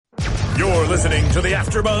You're listening to the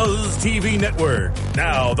AfterBuzz TV Network,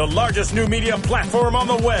 now the largest new media platform on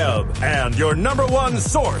the web, and your number one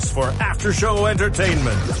source for after-show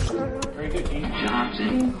entertainment. Very good, Keith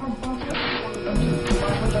Johnson.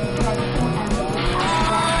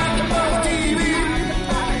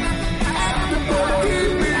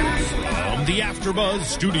 The AfterBuzz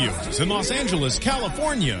Studios in Los Angeles,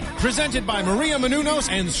 California. Presented by Maria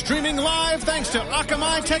Menounos and streaming live thanks to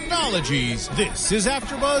Akamai Technologies. This is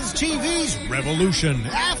AfterBuzz TV's Revolution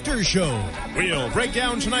After Show. We'll break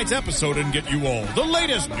down tonight's episode and get you all the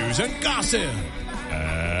latest news and gossip.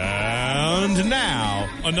 And now,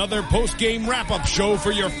 another post-game wrap-up show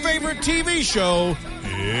for your favorite TV show.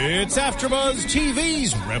 It's AfterBuzz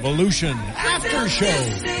TV's Revolution After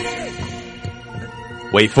Show.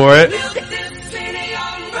 Wait for it.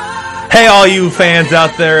 Hey, all you fans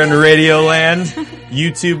out there in Radioland,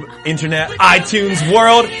 YouTube, Internet, iTunes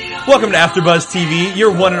world. Welcome to AfterBuzz TV,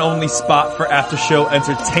 your one and only spot for after-show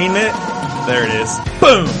entertainment. There it is.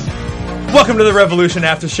 Boom! Welcome to the Revolution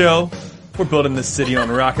After Show. We're building this city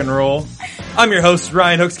on rock and roll. I'm your host,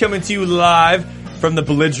 Ryan Hooks, coming to you live from the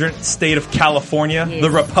belligerent state of California,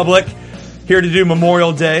 the Republic. Here to do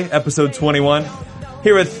Memorial Day, episode 21.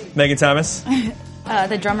 Here with Megan Thomas.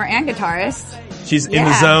 The drummer and guitarist. She's in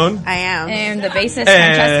the zone. I am. And the bassist,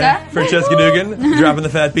 And Francesca Dugan, dropping the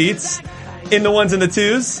fat beats. In the ones and the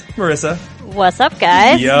twos, Marissa. What's up,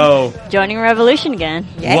 guys? Yo. Joining Revolution again.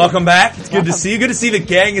 Yay. Welcome back. It's good to see you. Good to see the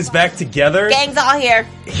gang is back together. Gang's all here.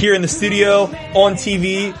 Here in the studio, on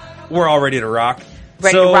TV. We're all ready to rock.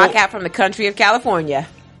 Ready to rock out from the country of California.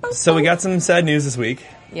 So we got some sad news this week.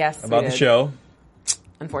 Yes, about the show.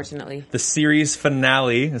 Unfortunately. The series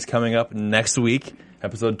finale is coming up next week,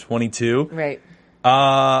 episode 22. Right.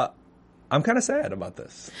 I'm kind of sad about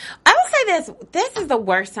this. I will say this is the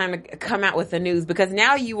worst time to come out with the news because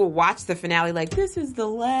now you will watch the finale like, this is the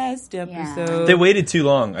last episode. They waited too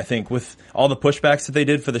long, I think, with all the pushbacks that they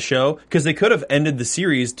did for the show, because they could have ended the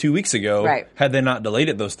series 2 weeks ago had they not delayed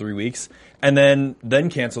it those 3 weeks, and then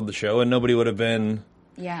canceled the show, and nobody would have been...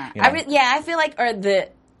 Yeah. You know. I feel like, or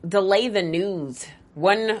delay the news.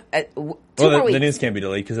 The news can't be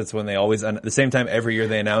delayed because it's when they always, the same time every year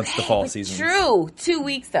they announce the fall season. True. 2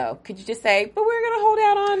 weeks though. Could you just say, but we're going to hold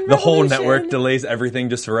out on Revolution. The whole network delays everything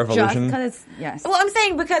just for Revolution. Just because yes. Well, I'm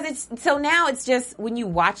saying because now it's just when you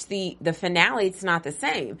watch the finale, it's not the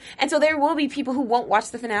same. And so there will be people who won't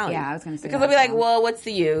watch the finale. Yeah, I was going to say because they'll be like, well, what's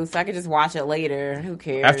the use? I could just watch it later. Who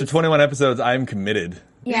cares? After 21 episodes, I'm committed.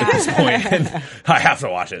 Yeah. At this point, and I have to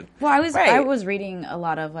watch it. Well, I was reading a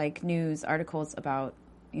lot of like news articles about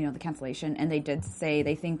the cancellation, and they did say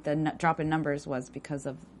they think the drop in numbers was because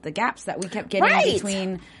of the gaps that we kept getting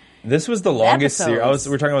between. This was the longest series.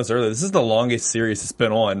 We were talking about this earlier. This is the longest series it's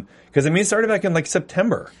been on because it started back in like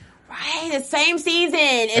September. Right, the same season.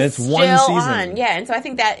 It's still one season. On. Yeah, and so I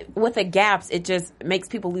think that with the gaps, it just makes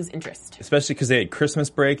people lose interest. Especially because they had Christmas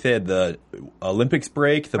break, they had the Olympics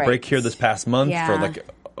break, the break here this past month for like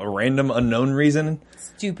a random unknown reason.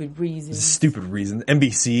 Stupid reason.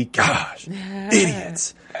 NBC, gosh,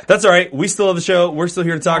 idiots. That's all right. We still have the show. We're still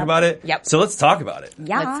here to talk about it. Yep. So let's talk about it.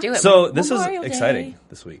 Yeah. Let's do it. So this was Memorial exciting Day.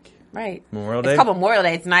 this week. Right. Memorial Day? It's called Memorial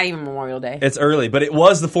Day. It's not even Memorial Day. It's early, but it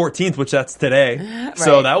was the 14th, which that's today.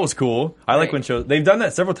 So that was cool. I like when shows... They've done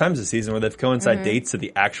that several times this season where they've coincided dates to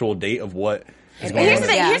the actual date of what is going on.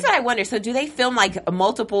 Here's what I wonder. So do they film like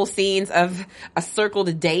multiple scenes of a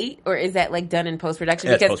circled date, or is that like done in post-production?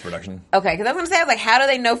 Yeah, it's post-production. Okay, because that's what I'm saying. I was like, how do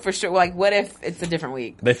they know for sure? Like, what if it's a different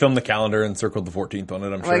week? They filmed the calendar and circled the 14th on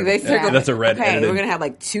it, I'm sure. Like they circled, that's a red edited. we're going to have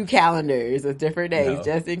like 2 calendars of different days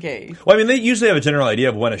just in case. Well, I mean, they usually have a general idea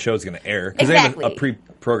of when a show is going to air. Because they have Exactly. a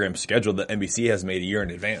pre-programmed schedule that NBC has made a year in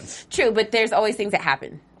advance. True, but there's always things that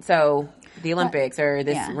happen. So the Olympics or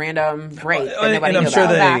this random break that nobody I'm knows sure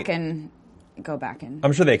about. Go back and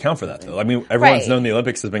I'm sure they account for that, though. I mean, everyone's known the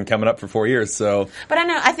Olympics has been coming up for 4 years, so... But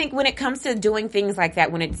I think when it comes to doing things like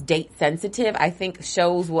that, when it's date sensitive, I think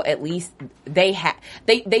shows will at least... They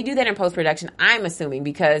do that in post-production, I'm assuming,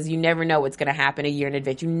 because you never know what's going to happen a year in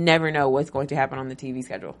advance. You never know what's going to happen on the TV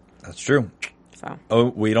schedule. That's true. So. Oh,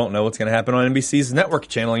 we don't know what's going to happen on NBC's network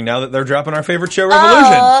channeling now that they're dropping our favorite show,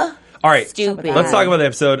 Revolution. All right, stupid. Let's talk about the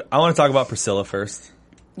episode. I want to talk about Priscilla first.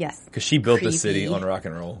 Yes. Because she built the city on rock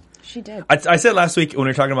and roll. She did. I said last week when we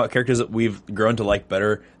were talking about characters that we've grown to like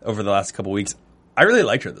better over the last couple weeks, I really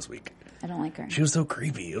liked her this week. I don't like her. She was so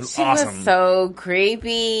creepy. It was She awesome. was so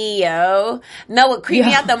creepy, yo. No, what creeped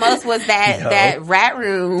me out the most was that rat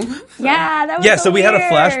room. Yeah, that was so we had a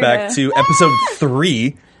weird. flashback to episode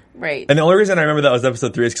 3. Right. And the only reason I remember that was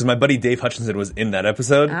episode 3 is because my buddy Dave Hutchinson was in that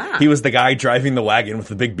episode. He was the guy driving the wagon with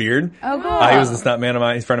the big beard. Oh, cool. He was a stunt man of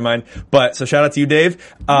mine, he's a friend of mine. But, so shout out to you,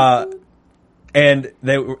 Dave. And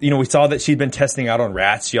they, we saw that she'd been testing out on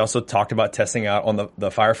rats. She also talked about testing out on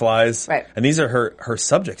the fireflies. Right. And these are her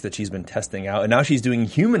subjects that she's been testing out. And now she's doing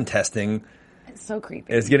human testing. It's so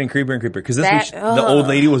creepy. It's getting creepier and creepier. Because this week, the old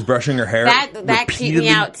lady was brushing her hair. That creeped me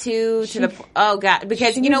out too. Oh god!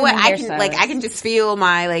 Because you know what? I can just feel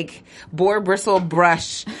my boar bristle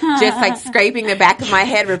brush just scraping the back of my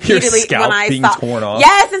head repeatedly Your scalp when I being saw. torn off.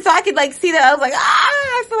 Yes, and so I could see that. I was like,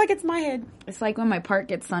 I feel like it's my head. It's like when my part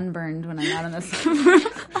gets sunburned when I'm out in the summer.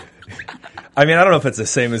 I mean, I don't know if it's the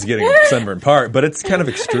same as getting a sunburned part, but it's kind of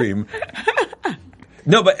extreme.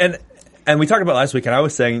 No, but and we talked about last week, and I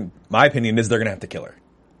was saying my opinion is they're going to have to kill her.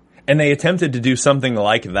 And they attempted to do something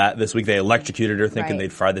like that this week. They electrocuted her thinking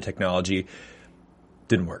they'd fry the technology.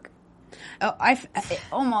 Didn't work. Oh,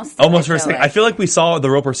 almost for a second. I feel like we saw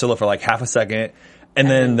the real Priscilla for half a second, and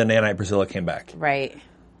then the nanite Priscilla came back. Right.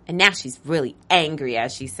 And now she's really angry,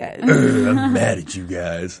 as she says. I'm mad at you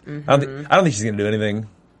guys. Mm-hmm. I don't think she's going to do anything.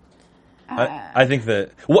 I think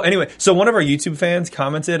that... Well, anyway, so one of our YouTube fans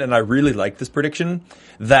commented, and I really like this prediction,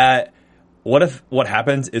 that what if what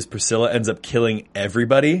happens is Priscilla ends up killing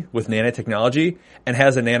everybody with nanotechnology and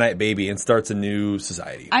has a nanite baby and starts a new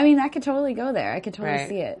society? I mean, I could totally go there. I could totally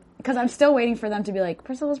see it. Because I'm still waiting for them to be like,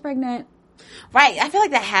 Priscilla's pregnant. Right. I feel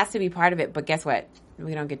like that has to be part of it, but guess what?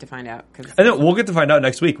 We don't get to find out. I know. We'll get to find out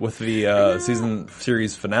next week with the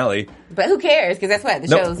series finale. But who cares? Because that's what? The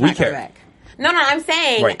show's not coming back. No, I'm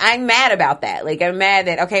saying I'm mad about that. I'm mad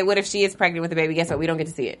that, okay, what if she is pregnant with a baby? Guess what? We don't get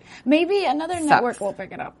to see it. Maybe another network will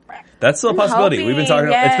pick it up. That's still a possibility. We've been talking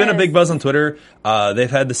about it's been a big buzz on Twitter.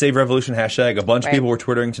 They've had the Save Revolution hashtag. A bunch of people were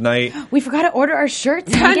twittering tonight. We forgot to order our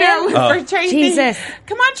shirts. I know. For Tracy. Jesus.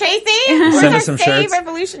 Come on, Tracy. Send us some Save shirts.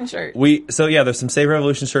 Revolution shirt. There's some Save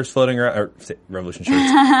Revolution shirts floating around. Or Revolution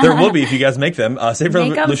shirts. There will be if you guys make them. Save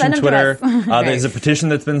Revolution Twitter. There's a petition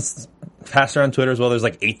that's been passed around Twitter as well. There's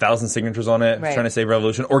 8,000 signatures on it trying to save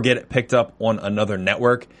Revolution or get it picked up on another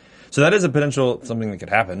network. So that is a potential something that could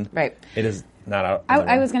happen. Right. It is not out.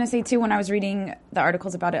 I was going to say too, when I was reading the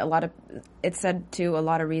articles about it, it said too, a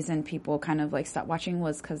lot of reason people kind of stopped watching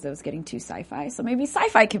was because it was getting too sci-fi. So maybe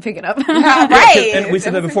sci-fi can pick it up. Right. And we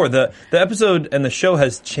said that before. The episode and the show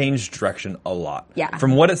has changed direction a lot. Yeah.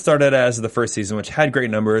 From what it started as the first season, which had great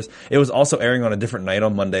numbers. It was also airing on a different night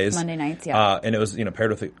on Mondays. Monday nights, yeah. And it was,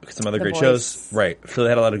 paired with some other great Voice. shows. Right. So they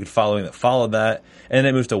had a lot of good following that followed that. And then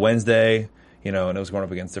it moved to Wednesday, and it was going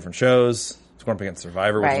up against different shows. It's going up against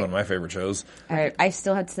Survivor, which is one of my favorite shows. I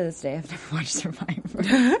still had to this day. I've never watched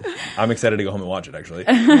Survivor. I'm excited to go home and watch it, actually.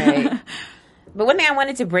 Right. But one thing I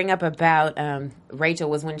wanted to bring up about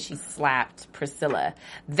Rachel was when she slapped Priscilla.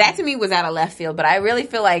 That to me was out of left field, but I really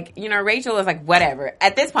feel like, Rachel is whatever.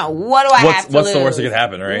 At this point, what do I have to lose? What's the worst that could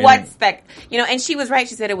happen, right? And she was right.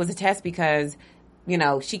 She said it was a test because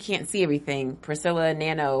she can't see everything. Priscilla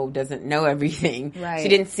Nano doesn't know everything. Right. She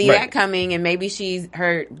didn't see that coming, and maybe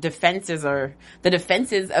her defenses or the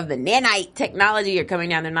defenses of the nanite technology are coming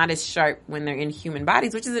down. They're not as sharp when they're in human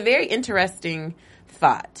bodies, which is a very interesting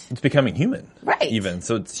thought. It's becoming human. Right. Even.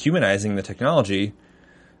 So it's humanizing the technology.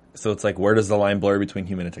 So it's where does the line blur between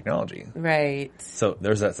human and technology? Right. So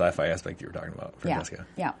there's that sci-fi aspect you were talking about, Francesca.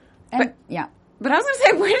 Yeah. But I was going to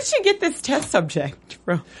say, where did she get this test subject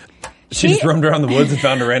from? She just roamed around the woods and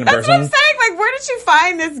found a random person. That's what I'm saying. Where did she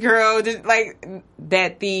find this girl?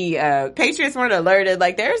 That the Patriots weren't alerted.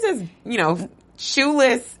 There's this,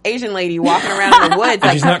 shoeless Asian lady walking around in the woods.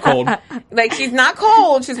 She's not cold. She's not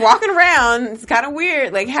cold. She's walking around. It's kind of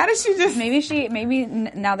weird. How does she just... Maybe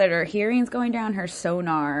now that her hearing's going down, her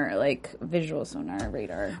sonar, visual sonar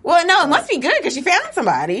radar. Well, no, it must be good because she found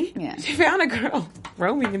somebody. Yeah. She found a girl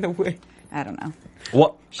roaming in the woods. I don't know.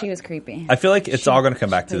 Well, she was creepy. I feel like it's all going to come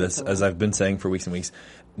back to this, as I've been saying for weeks and weeks.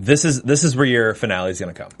 This is where your finale is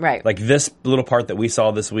going to come. Right. This little part that we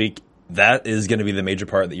saw this week, that is going to be the major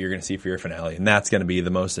part that you're going to see for your finale. And that's going to be the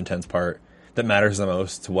most intense part that matters the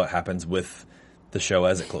most to what happens with the show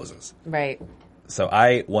as it closes. Right. So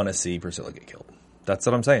I want to see Priscilla get killed. That's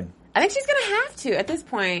what I'm saying. I think she's going to have to at this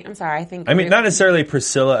point. I'm sorry. I mean, not necessarily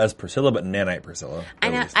Priscilla as Priscilla, but nanite Priscilla. I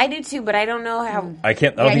know. I do too, but I don't know how. I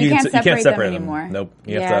don't think you can't separate them anymore. Nope.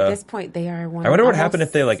 At this point, they are one. I wonder what happened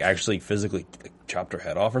if they actually physically chopped her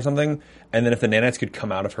head off or something, and then if the nanites could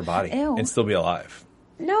come out of her body and still be alive.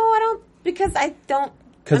 No, I don't, because I don't.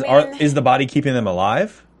 Because is the body keeping them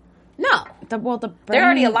alive? No. The brain, they're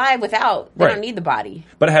already alive without. They don't need the body.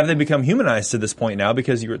 But have they become humanized to this point now?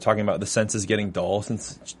 Because you were talking about the senses getting dull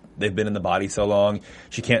since they've been in the body so long.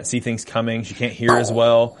 She can't see things coming. She can't hear as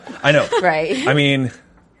well. I know. Right. I mean,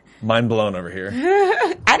 mind blown over here.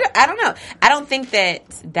 I don't know. I don't think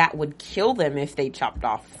that would kill them if they chopped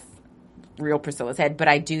off real Priscilla's head. But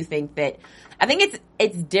I do think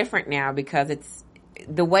it's different now because it's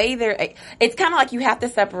the way it's kind of like you have to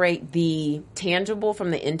separate the tangible from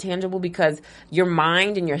the intangible because your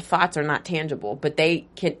mind and your thoughts are not tangible, but they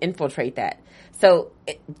can infiltrate that. So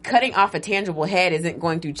cutting off a tangible head isn't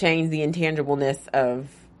going to change the intangibleness of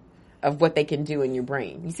what they can do in your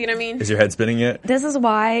brain. You see what I mean? Is your head spinning yet? This is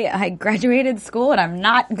why I graduated school and I'm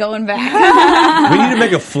not going back. We need to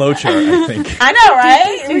make a flow chart, I think. I know,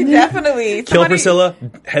 right? We definitely. Kill Priscilla,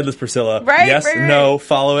 headless Priscilla. Right, yes, right. no,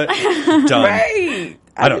 follow it. Done. Right.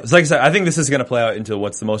 I know. It's like I said, I think this is going to play out into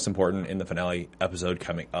what's the most important in the finale episode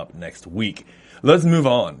coming up next week. Let's move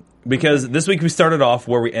on. Because this week we started off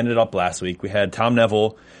where we ended up last week. We had Tom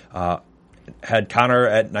Neville, had Connor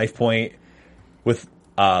at knife point with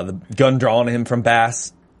the gun drawn at him from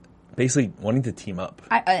Bass, basically wanting to team up.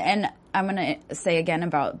 And I'm going to say again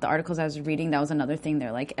about the articles I was reading, that was another thing.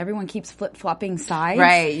 They're like, everyone keeps flip-flopping sides.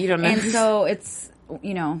 Right, you don't know. And so it's,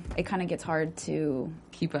 it kind of gets hard to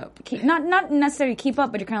keep up. Not necessarily keep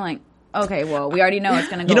up, but you're kind of like, okay, well, we already know it's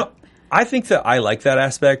going to go. I think that I like that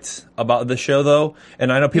aspect about the show, though,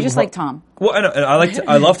 and I know people just like Tom. Well, I know, and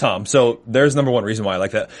I love Tom, so there's number one reason why I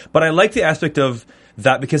like that. But I like the aspect of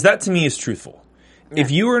that because that to me is truthful. Yeah.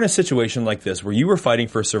 If you were in a situation like this where you were fighting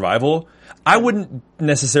for survival, I wouldn't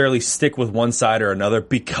necessarily stick with one side or another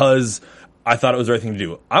because I thought it was the right thing to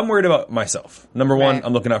do. I'm worried about myself. Number one,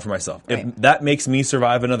 I'm looking out for myself. Right. If that makes me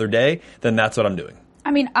survive another day, then that's what I'm doing.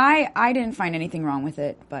 I mean, I didn't find anything wrong with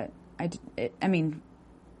it, but I mean,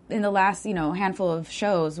 in the last, handful of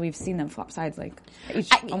shows, we've seen them flop sides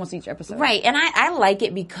almost each episode. Right, and I like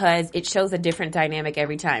it because it shows a different dynamic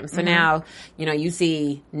every time. So now, you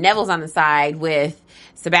see Neville's on the side with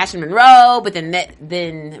Sebastian Monroe, but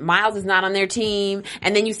then Miles is not on their team,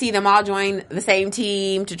 and then you see them all join the same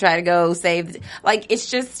team to try to go save.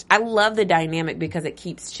 It's just, I love the dynamic because it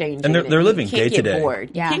keeps changing. And they're living day to day.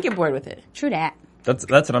 Bored. Yeah. You can't get bored with it. True that. That's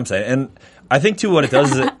what I'm saying. And I think, too, what it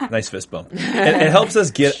does is nice fist bump. It helps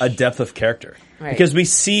us get a depth of character. Right. Because we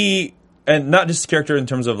see, and not just character in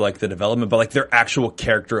terms of, the development, but, their actual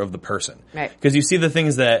character of the person. Right. Because you see the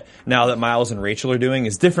things that, now that Miles and Rachel are doing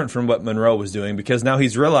is different from what Monroe was doing, because now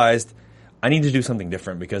he's realized, I need to do something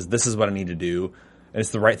different, because this is what I need to do, and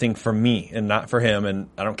it's the right thing for me, and not for him, and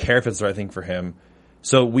I don't care if it's the right thing for him.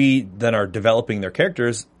 So we then are developing their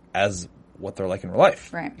characters as what they're like in real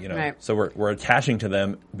life. Right. Right. So we're attaching to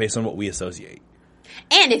them based on what we associate.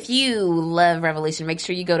 And if you love Revolution, make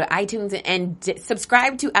sure you go to iTunes and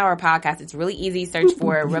subscribe to our podcast. It's really easy. Search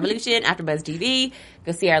for Revolution AfterBuzz TV.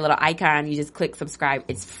 Go see our little icon. You just click subscribe.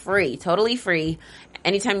 It's free, totally free.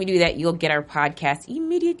 Anytime you do that, you'll get our podcast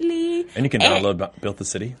immediately. And you can download Built the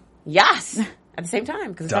City. Yes. At the same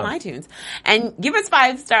time, because it's on iTunes. And give us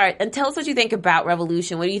 5 stars and tell us what you think about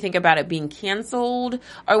Revolution. What do you think about it being canceled?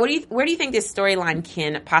 Or where do you think this storyline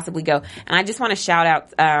can possibly go? And I just want to shout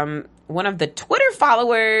out one of the Twitter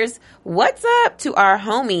followers. What's up to our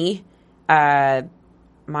homie, my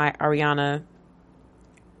Ariana?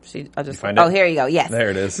 Here you go. Yes. There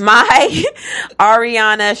it is. My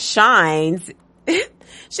Ariana Shines.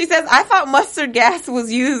 She says, I thought mustard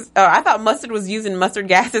was used in mustard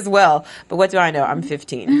gas as well. But what do I know? I'm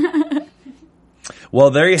 15.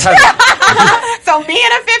 Well, there you have it. So me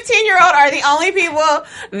and a 15-year-old are the only people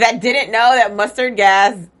that didn't know that mustard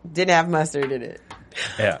gas didn't have mustard in it.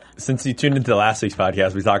 Yeah. Since you tuned into last week's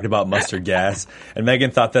podcast, we talked about mustard gas, and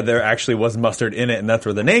Megan thought that there actually was mustard in it, and that's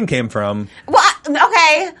where the name came from. Well,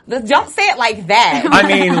 okay, don't say it like that. I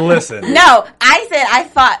mean, listen. No, I said I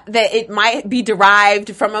thought that it might be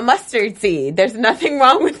derived from a mustard seed. There's nothing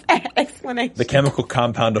wrong with that explanation. The chemical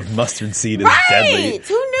compound of mustard seed is deadly.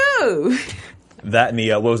 Who knew? That and the,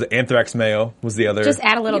 what was it, anthrax mayo was the other. Just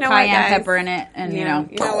add a little cayenne pepper in it and, you know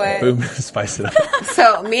what? Boom, spice it up.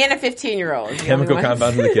 So, me and a 15-year-old. Chemical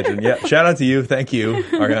compounds in the kitchen. Yeah, shout out to you. Thank you,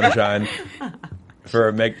 Ariana Shine,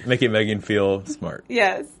 for making Megan feel smart.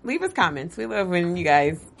 Yes. Leave us comments. We love when you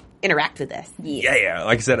guys interact with us. Yeah.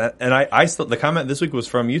 Like I said, and I still, the comment this week was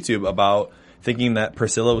from YouTube about thinking that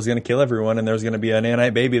Priscilla was going to kill everyone and there was going to be a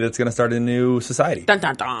nanite baby that's going to start a new society. Dun,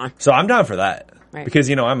 dun, dun. So I'm down for that. Right. Because,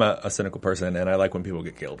 I'm a cynical person and I like when people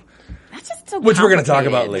get killed. That's just so Which we're going to talk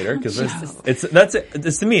about later because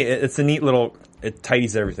it's to me, it's a neat little, it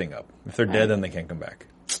tidies everything up. If they're dead, then they can't come back.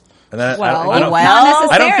 And that, not I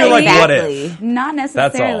don't feel like what if. Not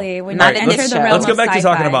necessarily. When you enter the realm let's go back of to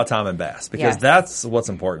talking sci-fi. about Tom and Bass because that's what's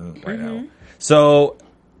important right now. So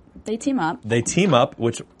they team up.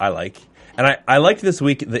 Which I like. And I liked this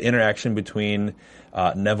week the interaction between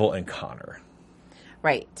Neville and Connor.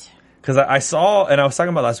 Right. Because I saw, and I was talking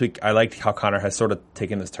about last week, I liked how Connor has sort of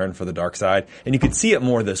taken this turn for the dark side. And you could see it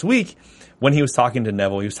more this week when he was talking to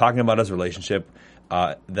Neville. He was talking about his relationship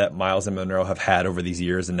that Miles and Monroe have had over these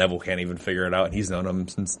years, and Neville can't even figure it out, and he's known him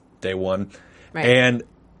since day one. Right. And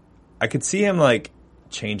I could see him, like,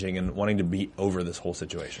 changing and wanting to be over this whole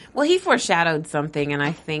situation. Well, he foreshadowed something, and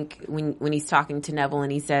I think when he's talking to Neville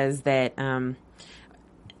and he says that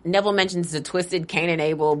Neville mentions the twisted Cain and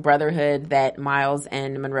Abel brotherhood that Miles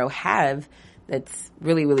and Monroe have that's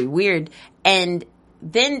really, really weird. And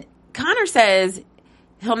then Connor says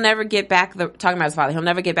he'll never get back talking about his father, he'll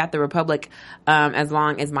never get back the Republic as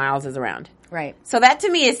long as Miles is around. Right. So that to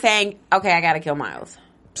me is saying, okay, I got to kill Miles.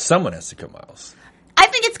 Someone has to kill Miles. I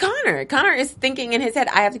think it's Connor. Connor is thinking in his head,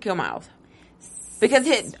 I have to kill Miles.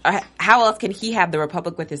 Because how else can he have the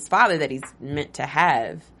Republic with his father that he's meant to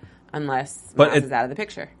have unless Miles is out of the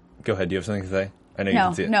picture? Go ahead. Do you have something to say? I know you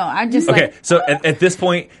can see it. No, I'm just okay, so at this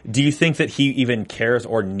point, do you think that he even cares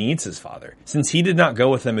or needs his father? Since he did not go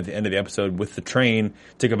with him at the end of the episode with the train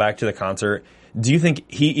to go back to the concert, do you think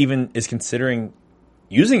he even is considering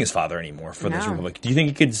using his father anymore for this Republic? Do you think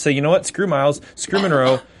he could say, you know what, screw Miles, screw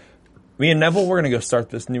Monroe, me and Neville, we're going to go start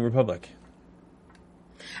this new Republic?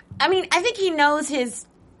 I mean, I think he knows his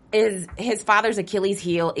father's Achilles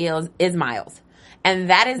heel is Miles.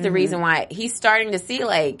 And that is the reason why he's starting to see,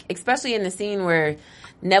 like, especially in the scene where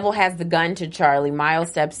Neville has the gun to Charlie, Miles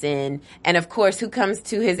steps in, and of course, who comes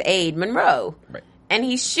to his aid? Monroe. Right. And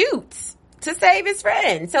he shoots to save his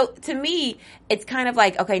friend. So to me, it's kind of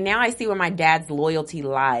like, okay, now I see where my dad's loyalty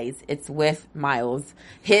lies. It's with Miles,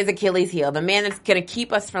 his Achilles heel, the man that's going to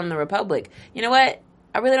keep us from the Republic. You know what?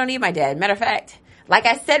 I really don't need my dad. Matter of fact, like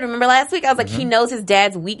I said, remember last week, I was like, he knows his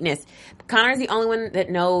dad's weakness. Connor's the only one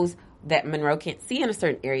that knows that Monroe can't see in a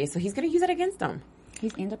certain area, so he's going to use it against him.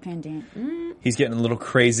 He's independent. He's getting a little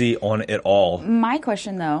crazy on it all. My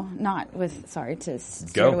question, though, to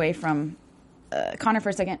steer away from Connor for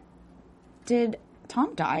a second. Did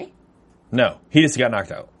Tom die? No, he just got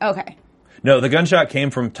knocked out. Okay. No, the gunshot came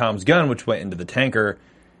from Tom's gun, which went into the tanker,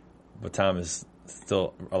 but Tom is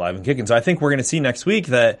still alive and kicking. So I think we're going to see next week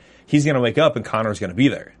that he's going to wake up and Connor's going to be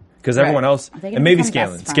there. Because everyone else, and maybe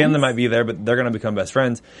Scanlan. Scanlan might be there, but they're going to become best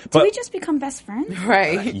friends. But, do we just become best friends?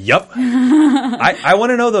 Right. Yep. I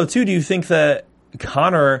want to know, though, too, do you think that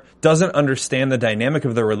Connor doesn't understand the dynamic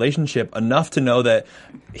of their relationship enough to know that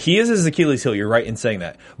he is his Achilles heel? You're right in saying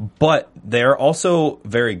that. But they're also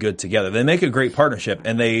very good together. They make a great partnership,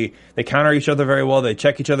 and they counter each other very well. They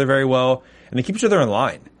check each other very well, and they keep each other in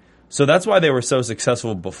line. So that's why they were so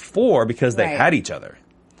successful before, because they had each other.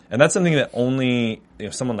 And that's something that only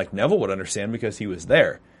someone like Neville would understand because he was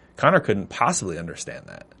there. Connor couldn't possibly understand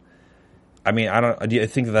that. I mean, do you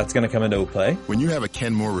think that's going to come into play? When you have a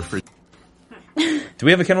Kenmore refrigerator. Do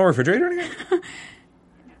we have a Kenmore refrigerator again?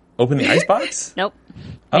 Open the icebox? Nope.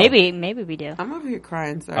 Oh. Maybe we do. I'm over here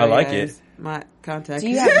crying. Sorry, I like guys. it. My contact. Do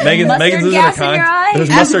you have Megan's losing her contact. There's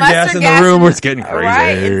mustard gas in the room where it's getting crazy.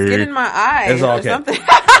 Right, it's getting my eyes. It's all okay.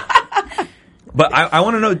 But I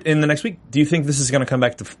want to know, in the next week, do you think this is going to come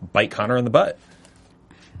back to bite Connor in the butt?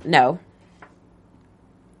 No.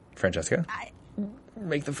 Francesca?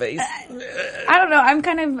 Make the face. I don't know. I'm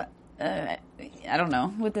kind of, I don't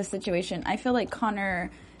know, with this situation. I feel like Connor,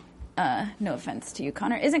 no offense to you,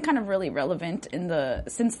 Connor, isn't kind of really relevant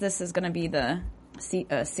since this is going to be the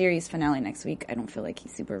series finale next week. I don't feel like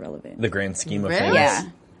he's super relevant. The grand scheme of things? things? Yeah.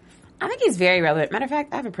 I think he's very relevant. Matter of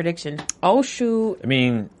fact, I have a prediction. Oh, shoot. I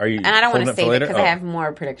mean, are you And I don't want to say that because I have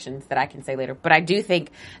more predictions that I can say later. But I do think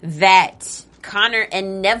that Connor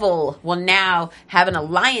and Neville will now have an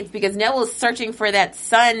alliance because Neville's searching for that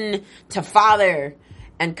son to father.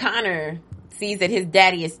 And Connor sees that his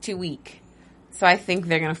daddy is too weak. So I think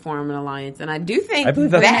they're going to form an alliance. And I do think I believe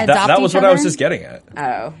that was what I was just getting at.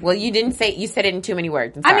 Oh. Well, you didn't say, you said it in too many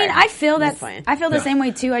words. I mean, I feel the same way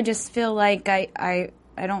too. I just feel like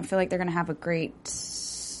I don't feel like they're going to have a great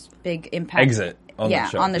big impact. Exit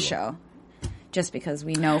on the show. Just because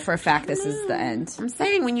we know for a fact this is the end. I'm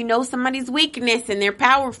saying when you know somebody's weakness and they're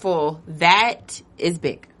powerful, that is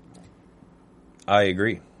big. I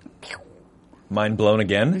agree. Mind blown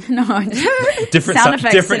again? No. different sound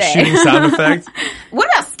effects different today. shooting sound effects. What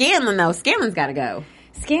about Scanlan though? Scanlan's got to go.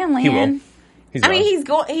 Scanlan. He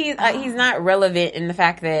will. He's not relevant in the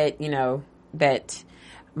fact that, that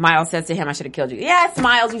Miles says to him, I should have killed you. Yes,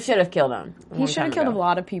 Miles, you should have killed him. He should have killed a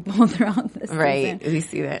lot of people throughout this Right, season. we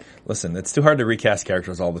see that. Listen, it's too hard to recast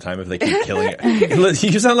characters all the time if they keep killing it.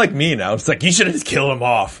 You sound like me now. It's like, you should have just killed them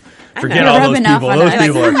off. Forget all those people. Those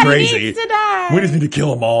people are crazy. We just need to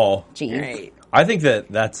kill them all. Jeez. Right. I think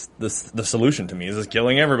that's the solution to me is just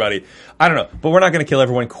killing everybody. I don't know, but we're not going to kill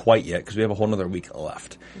everyone quite yet because we have a whole another week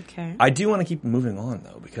left. Okay. I do want to keep moving on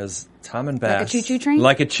though because Tom and Bass, Like a choo-choo train?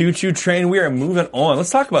 like a choo-choo train. We are moving on. Let's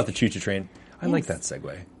talk about the choo-choo train. I like that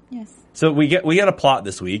segue. Yes. So we get a plot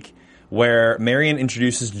this week where Marion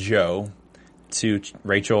introduces Joe to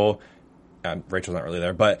Rachel. Rachel's not really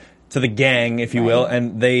there, but to the gang, if you will,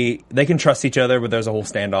 and they can trust each other, but there's a whole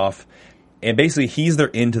standoff. And basically, he's their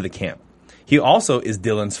into the camp. He also is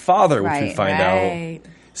Dylan's father, which we find out.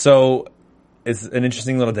 So it's an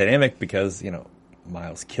interesting little dynamic because,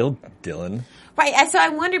 Miles killed Dylan. Right. So I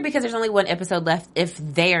wonder because there's only one episode left if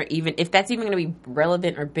that's even going to be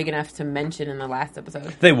relevant or big enough to mention in the last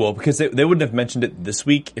episode. They will because they wouldn't have mentioned it this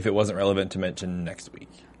week if it wasn't relevant to mention next week.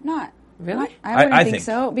 Not really. I wouldn't think think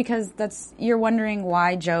so because you're wondering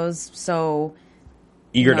why Joe's so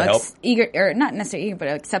eager to help. Eager, or not necessarily eager, but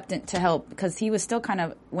acceptant to help because he was still kind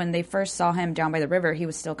of when they first saw him down by the river, he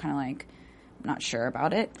was still kind of like not sure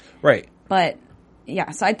about it. Right. But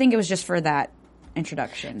yeah, so I think it was just for that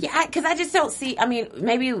introduction. Yeah, because I just don't see. I mean,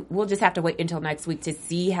 maybe we'll just have to wait until next week to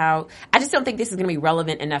see how. I just don't think this is going to be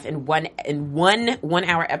relevant enough in one 1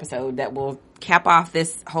 hour episode that will cap off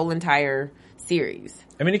this whole entire series.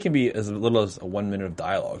 I mean, it can be as little as 1 minute of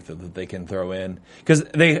dialogue that they can throw in. Because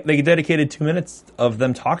they dedicated 2 minutes of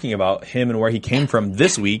them talking about him and where he came from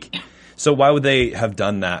this week. So why would they have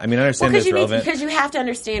done that? I mean, I understand it's relevant. Because you have to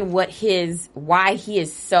understand why he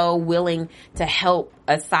is so willing to help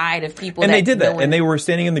a side of people. And they did that. And they were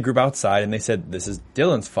standing in the group outside and they said, this is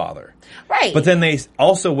Dylan's father. Right. But then they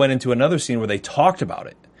also went into another scene where they talked about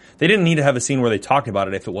it. They didn't need to have a scene where they talked about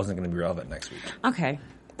it if it wasn't going to be relevant next week. Okay.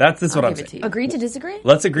 That's what I'm saying. Agree to disagree?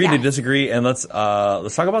 Let's agree to disagree, and let's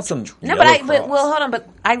talk about some. No, but hold on. But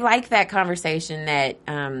I like that conversation that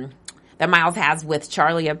that Miles has with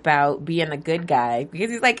Charlie about being a good guy because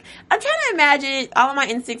he's like, I'm trying to imagine. All of my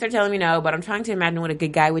instincts are telling me no, but I'm trying to imagine what a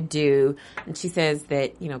good guy would do. And she says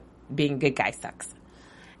that being a good guy sucks.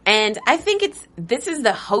 And I think this is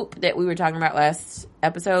the hope that we were talking about last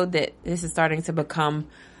episode that this is starting to become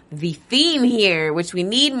the theme here, which we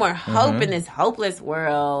need more hope in this hopeless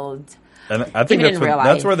world. And I think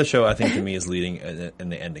that's where the show, I think, to me, is leading in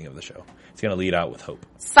the ending of the show. It's going to lead out with hope.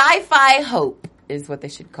 Sci-fi hope is what they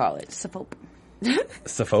should call it. Sophope.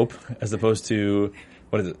 Sophope, as opposed to,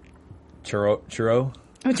 what is it? Churro?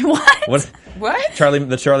 What? What?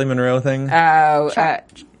 The Charlie Monroe thing? Oh, I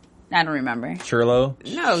don't remember. Churlo?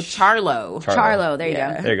 No, Charlo. Charlo, there you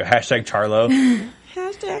go. There you go. Hashtag Charlo.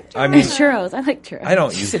 Hashtag Charlo. I mean, churros. I like churros. I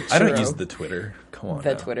don't use the Twitter. Come on.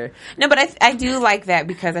 The Twitter. No, but I do like that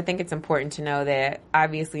because I think it's important to know that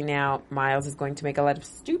obviously now Miles is going to make a lot of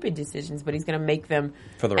stupid decisions, but he's going to make them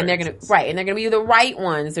for the right reasons. And they're going to be the right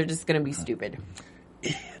ones. They're just going to be stupid.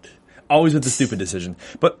 Always with the stupid decision.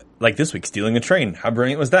 But like this week, stealing a train. How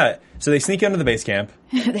brilliant was that? So they sneak into the base camp.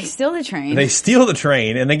 They steal the train. They steal the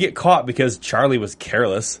train and they get caught because Charlie was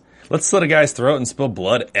careless. Let's slit a guy's throat and spill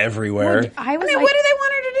blood everywhere. What do they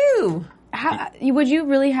want her to do? Would you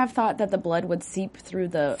really have thought that the blood would seep through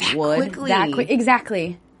the wood quickly? That quick?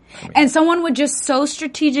 Exactly. And someone would just so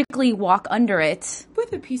strategically walk under it.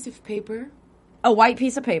 With a piece of paper. A white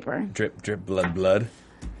piece of paper. Drip, drip, blood, blood.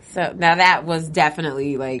 So now that was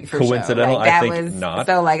definitely like for coincidental. Show. Like, that I think was, not.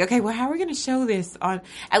 So like, okay, well, how are we going to show this on?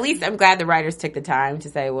 At least I'm glad the writers took the time to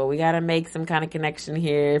say, well, we got to make some kind of connection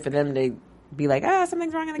here for them to be like,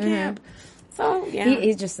 something's wrong in the camp. So yeah,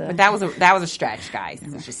 he's just. But that was a stretch, guys.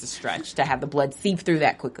 It was just a stretch to have the blood seep through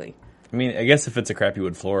that quickly. I mean, I guess if it's a crappy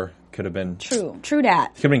wood floor, could have been true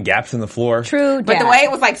that. Could have been gaps in the floor. True, but the way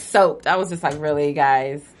it was like soaked, I was just like, really,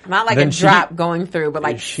 guys, not like a drop going through, but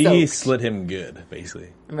like she soaked. Slit him good, basically.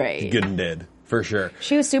 Right, good and dead for sure.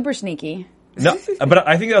 She was super sneaky. No, but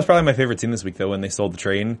I think that was probably my favorite scene this week, though, when they stole the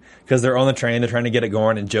train. Because they're on the train, they're trying to get it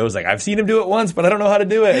going, and Joe's like, I've seen him do it once, but I don't know how to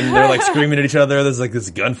do it. And they're like screaming at each other. There's like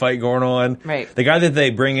this gunfight going on. Right. The guy that they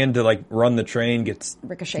bring in to like run the train gets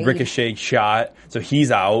ricochet shot, so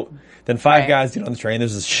he's out. Then five guys get on the train.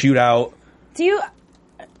 There's this shootout.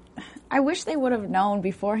 I wish they would have known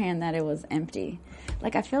beforehand that it was empty.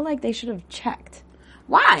 Like, I feel like they should have checked.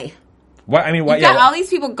 Why? Why? I mean, why? You got all these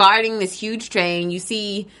people guarding this huge train. You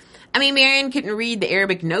see... I mean, Marion couldn't read the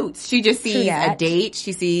Arabic notes. She just sees a date.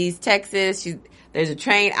 She sees Texas. There's a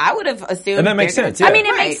train. I would have assumed... And that makes sense, yeah. I mean,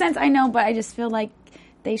 it makes sense, I know, but I just feel like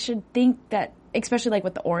they should think that, especially like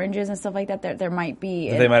with the oranges and stuff like that, there might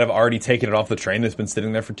be... They might have already taken it off the train that's been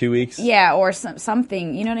sitting there for 2 weeks. Yeah, or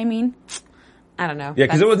something. You know what I mean? I don't know. Yeah,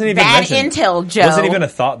 because it wasn't even bad mentioned. Intel, Joe. It wasn't even a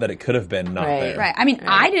thought that it could have been not there. Right. I mean,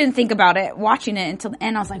 I didn't think about it watching it until the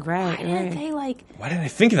end. I was like, why didn't they like... Why didn't I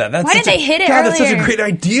think of that? Why didn't they hit it earlier? That's such a great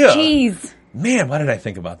idea. Jeez. Man, why did I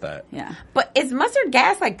think about that? Yeah. But is mustard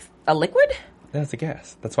gas like a liquid? That's a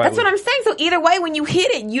gas. That's why. That's what I'm saying. So either way, when you hit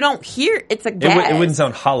it, you don't hear it's a gas. It wouldn't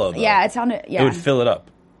sound hollow, though. Yeah, it sounded. Yeah. It would fill it up.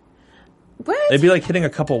 What? It'd be like hitting a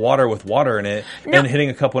cup of water with water in it No. and hitting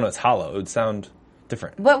a cup when it's hollow. It would sound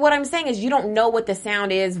different. But what I'm saying is, you don't know what the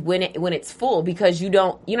sound is when it's full because you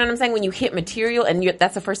don't. You know what I'm saying? When you hit material and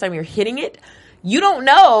that's the first time you're hitting it, you don't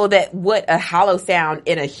know that what a hollow sound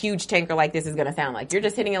in a huge tanker like this is going to sound like. You're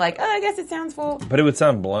just hitting it like, oh, I guess it sounds full. But it would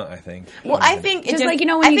sound blunt, I think. Well, I think Just like, you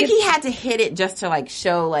know, when I you think get- he had to hit it just to like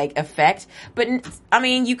show like effect. But I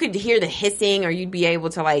mean, you could hear the hissing, or you'd be able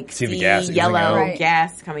to like See see the gas oozing yellow out. Right.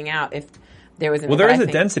 gas coming out if there was. Well, there is a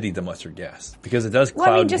density to mustard gas because it does cloud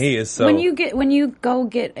Well, I mean, just haze. So when you go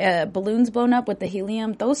get balloons blown up with the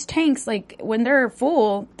helium, those tanks, like when they're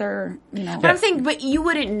full, they're But I'm saying, but you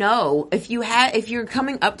wouldn't know if you're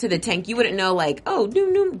coming up to the tank, you wouldn't know like, oh,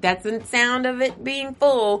 doom doom, that's the sound of it being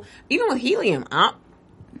full. Even with helium, I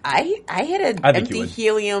hit an I think you empty would.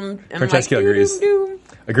 helium. And Francesca I'm like, agrees. doom, doom.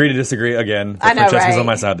 Agree to disagree again. But I know, Francesca's right? on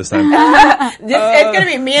my side this time. It's going to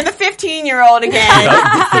be me and the 15-year-old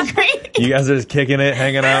again. You guys are just kicking it,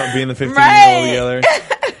 hanging out, being the 15-year-old Right.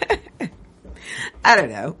 together. I don't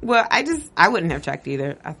know. Well, I wouldn't have checked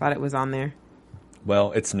either. I thought it was on there.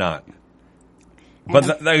 Well, it's not.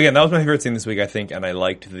 But again, that was my favorite scene this week, I think, and I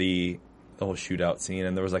liked the whole shootout scene,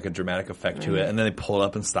 and there was like a dramatic effect to it, and then they pull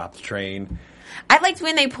up and stop the train. I liked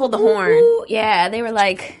when they pulled the horn. Ooh, yeah, they were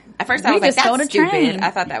like. At first, I "We was like, just stole that's a stupid. train."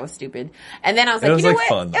 I thought that was stupid. And then I was It like, was, you know like,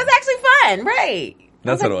 what? fun, It was actually fun, right?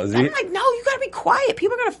 That's what it was. I'm like, no, you gotta be quiet.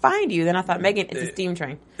 People are gonna find you. Then I thought, Megan, it's a steam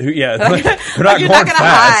train. Yeah, Like, they're like, not you're going not gonna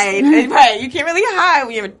fast. hide. Right. You can't really hide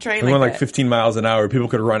when you have a train They're like going that. like 15 miles an hour. People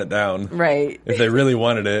could run it down. Right. If they really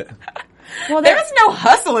wanted it. Well, There was no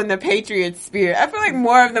hustle in the Patriots' spirit. I feel like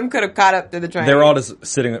more of them could have caught up to the train. They were all just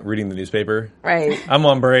sitting, reading the newspaper. right. I'm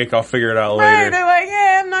on break. I'll figure it out Right. later. They're like,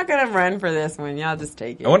 yeah, I'm not gonna run for this one. Y'all just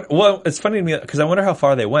take it. Well, it's funny to me because I wonder how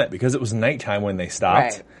far they went because it was nighttime when they stopped.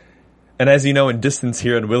 Right. And as you know, in distance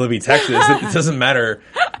here in Willoughby, Texas, it doesn't matter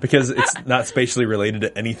because it's not spatially related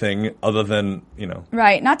to anything other than,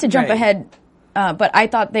 right. Not to jump Right. ahead, but I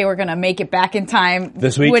thought they were gonna make it back in time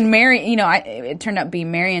This week? when it turned out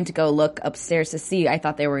being Marion to go look upstairs to see. I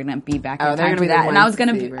thought they were gonna be back Oh, in they're time gonna for be the that, and I ones was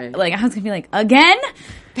gonna to be see, right. like, again,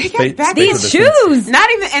 They got Space- back space these for distance. shoes.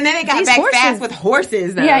 Not even, and then they got These back horses. fast with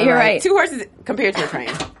horses. Though, Yeah, you're right. 2 horses compared to a train.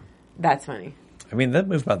 That's funny. I mean, that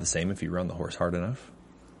moves about the same if you run the horse hard enough.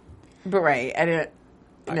 But right, I didn't.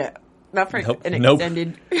 No, not for Nope. an Nope.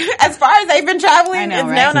 extended. As far as they've been traveling, I know, it's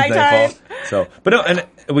right? now Since nighttime. nightfall. So, but no, and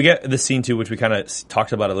we get the scene too, which we kind of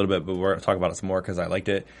talked about a little bit, but we're going to talk about it some more because I liked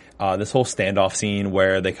it. This whole standoff scene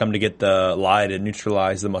where they come to get the lie to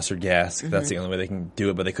neutralize the mustard gas. 'Cause That's the only way they can do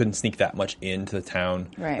it, but they couldn't sneak that much into the town.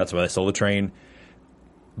 Right. That's why they stole the train.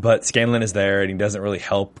 But Scanlon is there, and he doesn't really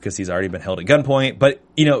help because he's already been held at gunpoint. But,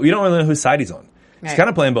 you don't really know whose side he's on. He's Right. kind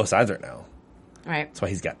of playing both sides right now. Right. That's why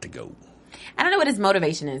he's got to go. I don't know what his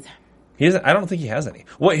motivation is. I don't think he has any.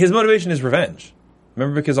 Well, his motivation is revenge.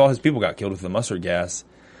 Remember, because all his people got killed with the mustard gas.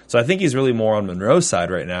 So I think he's really more on Monroe's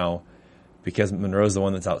side right now because Monroe's the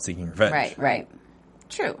one that's out seeking revenge. Right. Right.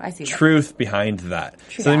 True. I see. That. Truth behind that.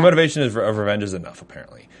 So the motivation of revenge is enough,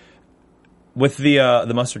 apparently. With the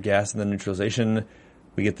mustard gas and the neutralization,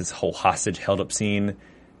 we get this whole hostage held up scene,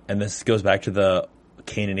 and this goes back to the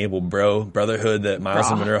Cain and Abel brotherhood that Miles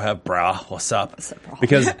and Monroe have. Brah, what's up?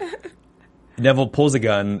 Because Neville pulls a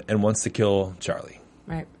gun and wants to kill Charlie.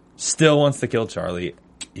 Right. Still wants to kill Charlie.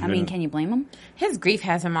 I mean, can you blame him? His grief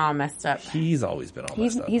has him all messed up. He's always been all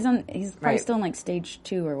He's messed up. he's probably Right. still in like stage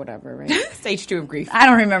 2 or whatever, right? Stage 2 of grief. I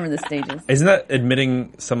don't remember the stages. Isn't that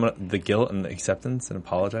admitting the guilt and the acceptance and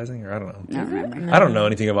apologizing? Or I don't know. I don't remember. I don't know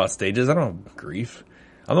anything about stages. I don't have grief.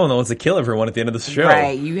 I'm the one that wants to kill everyone at the end of the show.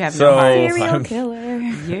 Right, you have so, no heart. Serial I'm- killer.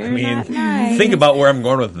 You're I mean, not nice. think about where I'm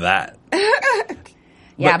going with that.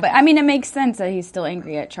 Yeah, but I mean, it makes sense that he's still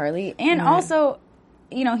angry at Charlie, and also,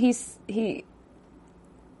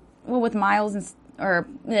 with Miles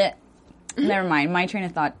never mind. My train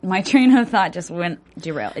of thought just went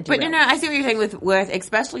derailed. It But derailed. no, I see what you're saying with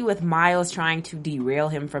especially with Miles trying to derail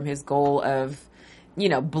him from his goal of,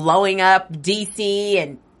 blowing up DC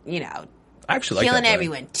and, I actually like killing that plan.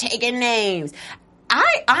 everyone, taking names.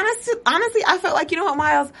 I honestly, I felt like,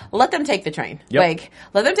 Miles, let them take the train. Yep. Like,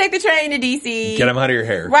 let them take the train to DC. Get him out of your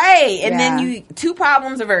hair. Right. And Yeah. then 2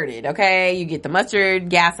 problems averted, okay? You get the mustard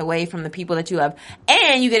gas away from the people that you love,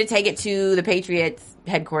 and you get to take it to the Patriots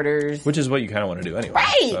headquarters. Which is what you kind of want to do anyway.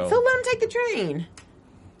 Right. So, So let them take the train.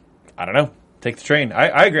 I don't know. Take the train.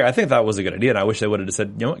 I agree. I think that was a good idea, and I wish they would have just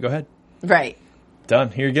said, you know what, go ahead. Right. Done.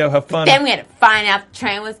 Here you go. Have fun. Then we had to find out the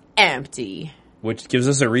train was empty. which gives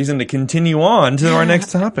us a reason to continue on to our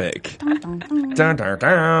next topic. Dun, dun,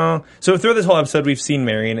 dun. So throughout this whole episode, we've seen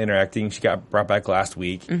Marion interacting. She got brought back last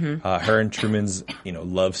week. Her and Truman's,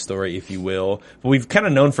 love story, if you will. But we've kind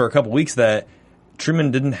of known for a couple weeks that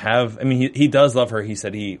Truman didn't have. I mean, he does love her. He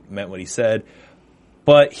said he meant what he said,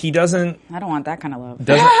 but he doesn't. I don't want that kind of love.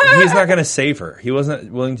 He's not going to save her. He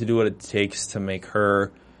wasn't willing to do what it takes to make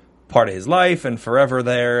her part of his life and forever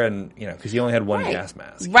there, and because he only had one gas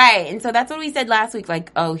mask. Right, and so that's what we said last week.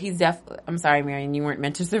 Like, oh, I'm sorry, Marion, you weren't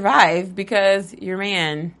meant to survive because your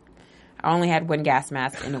man only had one gas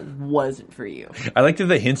mask and it wasn't for you. I liked that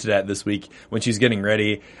they hinted at this week when she's getting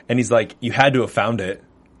ready, and he's like, "You had to have found it."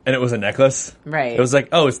 And it was a necklace. Right. It was like,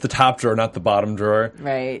 oh, it's the top drawer, not the bottom drawer.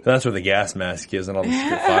 Right. That's where the gas mask is and all the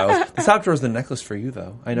secret files. The top drawer is the necklace for you,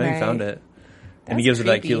 though. I know you found it. And he gives her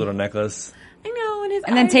that cute little necklace. I know.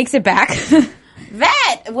 And then takes it back.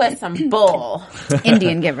 That was some bull.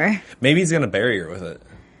 Indian giver. Maybe he's going to bury her with it.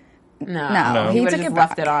 No. He He would took have it just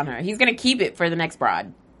left back. it on her. He's going to keep it for the next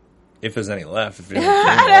broad. If there's any left. If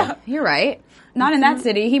there's You're right. Not in that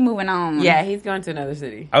city. He moving on. Yeah, he's going to another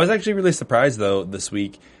city. I was actually really surprised, though, this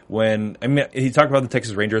week when, he talked about the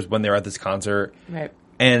Texas Rangers when they were at this concert. Right.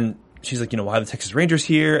 And she's like, why are the Texas Rangers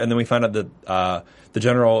here? And then we find out that the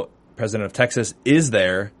general president of Texas is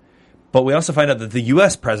there. But we also find out that the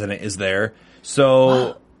U.S. president is there.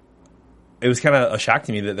 So it was kind of a shock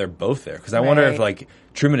to me that they're both there. Because I wonder if,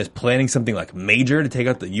 Truman is planning something, major to take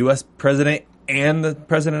out the U.S. president and the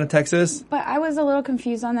president of Texas. But I was a little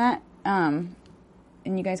confused on that.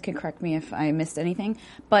 And you guys can correct me if I missed anything.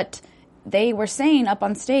 But they were saying up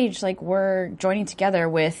on stage, we're joining together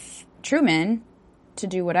with Truman to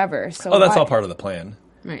do whatever. So that's all part of the plan.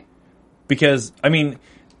 Right. Because,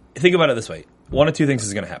 think about it this way. One of two things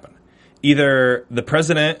is going to happen. Either the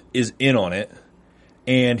president is in on it,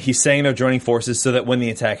 and he's saying they're joining forces so that when the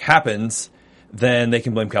attack happens, then they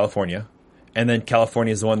can blame California. And then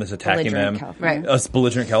California is the one that's attacking them. Right. Us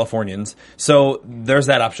belligerent Californians. So there's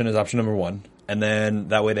that option as option number one. And then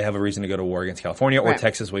that way they have a reason to go to war against California, or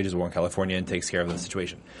Texas wages war in California and takes care of the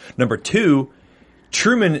situation. Number two,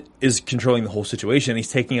 Truman is controlling the whole situation.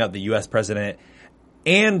 He's taking out the U.S. president,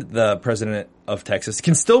 and the president of Texas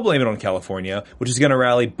can still blame it on California, which is going to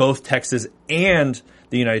rally both Texas and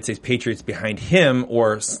the United States patriots behind him,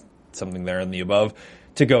 or something there in the above,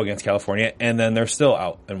 to go against California, and then they're still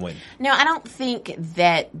out and win. No, I don't think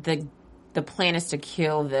that the plan is to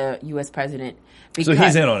kill the U.S. president. So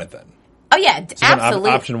he's in on it then. Oh, yeah, So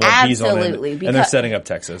absolutely. Option one, he's on it, and they're setting up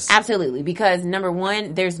Texas. Absolutely, because number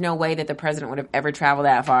one, there's no way that the president would have ever traveled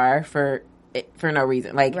that far for no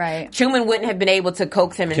reason. Truman wouldn't have been able to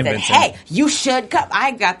coax him and say, "Hey, you should come.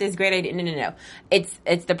 I got this great idea." No.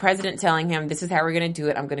 It's the president telling him, "This is how we're going to do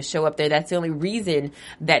it. I'm going to show up there." That's the only reason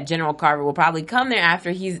that General Carver will probably come there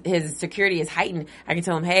after his security is heightened. I can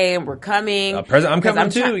tell him, "Hey, we're coming. I'm coming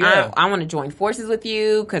too. Yeah, I want to join forces with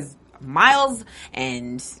you because Miles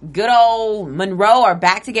and good old Monroe are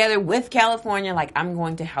back together with California. I'm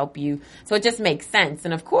going to help you." So it just makes sense.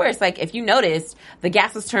 And of course, if you noticed, the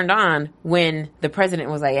gas was turned on when the president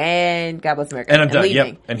was like, "And God bless America," and I'm done. Leaving.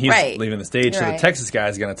 Yep, and he's leaving the stage. So the Texas guy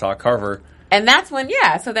is going to talk Carver. And that's when,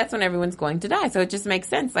 so that's when everyone's going to die. So it just makes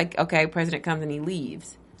sense. Okay, president comes and he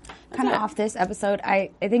leaves. Kind of off this episode, I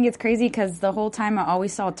think it's crazy because the whole time I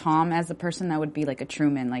always saw Tom as the person that would be like a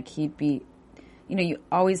Truman. He'd be... you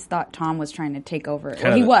always thought Tom was trying to take over.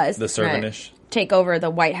 He was. The servant-ish. Take over the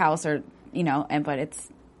White House but it's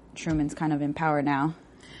Truman's kind of in power now.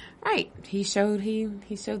 Right. He showed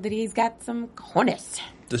that he's got some cojones.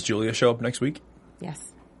 Does Julia show up next week?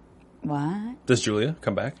 Yes. What? Does Julia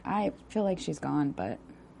come back? I feel like she's gone, but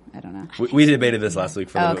I don't know. We debated this last week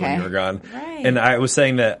for a little bit when you were gone. Right. And I was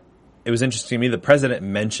saying that it was interesting to me. The president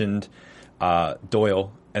mentioned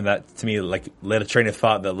Doyle. And that, to me, led a train of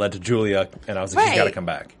thought that led to Julia. And I was like, she's got to come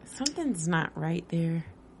back. Something's not right there.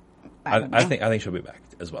 I think she'll be back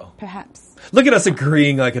as well. Perhaps. Look at us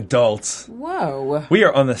agreeing like adults. Whoa. We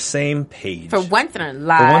are on the same page. For once in our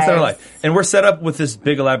life. And we're set up with this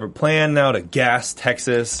big elaborate plan now to gas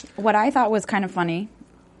Texas. What I thought was kind of funny,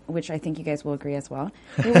 which I think you guys will agree as well.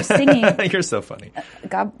 They were singing. You're so funny.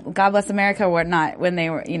 God Bless America or whatnot when they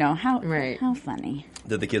were, how funny.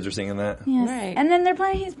 That the kids are singing that? Yes. Right. And then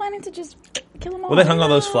he's planning to just kill them all. Well, they hung all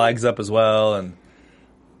those flags up as well, and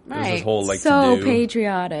there's this whole so to-do.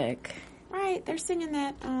 Patriotic. Right, they're singing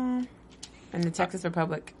that in the Texas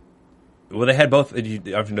Republic. Well, they had both.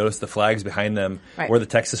 I've noticed the flags behind them were the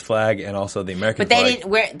Texas flag and also the American flag.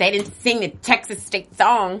 But they didn't sing the Texas state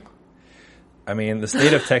song. The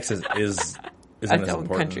state of Texas is isn't its as own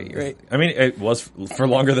important. country, right? I mean, it was for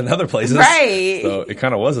longer than other places. Right. So it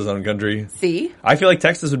kind of was its own country. See? I feel like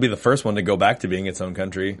Texas would be the first one to go back to being its own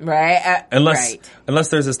country. Right. Unless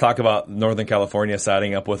there's this talk about Northern California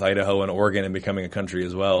siding up with Idaho and Oregon and becoming a country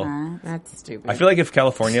as well. That's stupid. I feel like if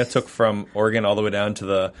California took from Oregon all the way down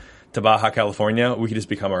to Baja California, we could just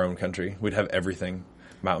become our own country. We'd have everything.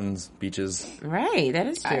 Mountains, beaches. Right, that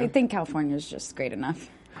is true. I think California is just great enough.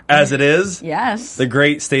 As it is? Yes. The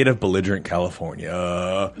great state of belligerent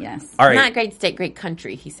California. Yes. All right. Not great state, great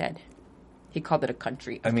country, he said. He called it a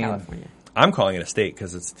country of California. I'm calling it a state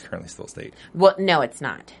because it's currently still a state. Well, no, it's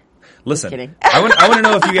not. Listen, kidding. I want to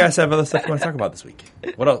know if you guys have other stuff you want to talk about this week.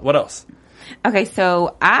 What else? Okay,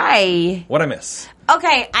 so What'd I miss?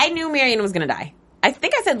 Okay, I knew Marion was going to die. I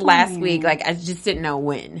think I said last week, like, I just didn't know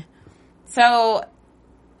when. So,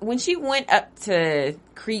 when she went up to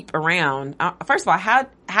creep around, first of all, how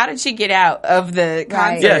did she get out of the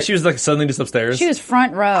concert? Yeah, she was like suddenly just upstairs. She was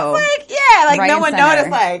front row. Like, Right no in one center. noticed,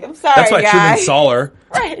 like, I'm sorry, That's why Truman guys. saw her.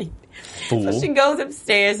 Right. Fool. So she goes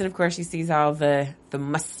upstairs, and of course she sees all the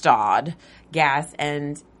mustard gas,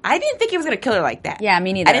 and I didn't think he was going to kill her like that. Yeah,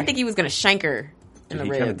 me neither. I didn't think he was going to shank her in the He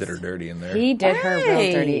ribs. kind of did her dirty in there. He did her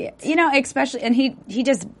real dirty. You know, especially, and he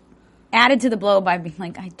just added to the blow by being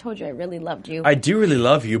like, I told you I really loved you. I do really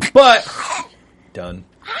love you, but done.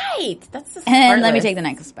 Right. That's just and let me heartless. take the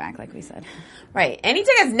necklace back, like we said. Right. And he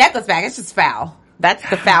took his necklace back. It's just foul. That's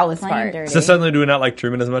the foulest Plain part. dirty. So suddenly do we not like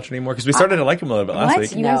Truman as much anymore? Because we started to like him a little bit last What?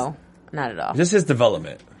 week. You No, not at all. Just his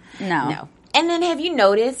development. No. And then have you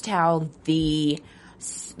noticed how the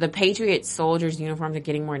Patriot soldiers' uniforms are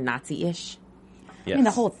getting more Nazi-ish? Yes. I mean,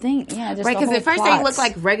 the whole thing, yeah. Just Right, the because whole at first plot. they look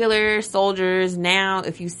like regular soldiers. Now,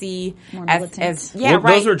 if you see More as militant. yeah, Well,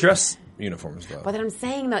 right. Those were dress uniforms, though. But I'm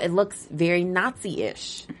saying though, it looks very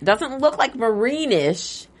Nazi-ish. Doesn't look like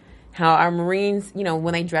Marine-ish. How our Marines, you know,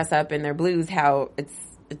 when they dress up in their blues, how it's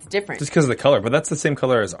different. Just because of the color, but that's the same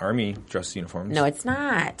color as Army dress uniforms. No, it's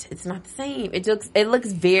not. It's not the same. It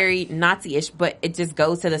looks very Nazi-ish, but it just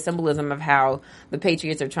goes to the symbolism of how the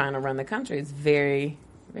Patriots are trying to run the country. It's very,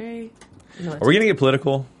 very militant. Are we going to get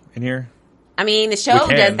political in here? I mean, the show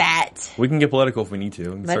We can. does that. We can get political if we need to.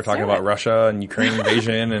 We can start Let's talking do about it. Russia and Ukraine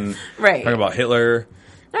invasion and Right. talking about Hitler.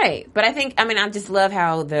 Right. But I just love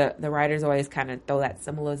how the writers always kind of throw that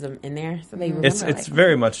symbolism in there. So they remember. It's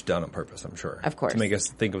very much done on purpose, I'm sure. Of course. To make us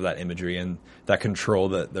think of that imagery and that control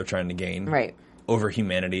that they're trying to gain Right. over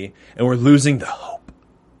humanity. And we're losing the hope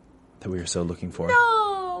that we are so looking for.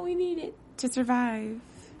 No, we need it to survive.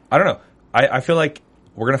 I don't know. I feel like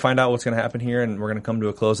we're going to find out what's going to happen here and we're going to come to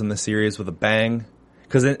a close in this series with a bang.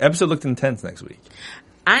 Because the episode looked intense next week.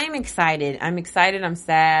 I'm excited. I'm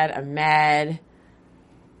sad. I'm mad.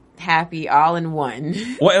 Happy, all in one.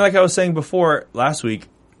 Well, and like I was saying before last week,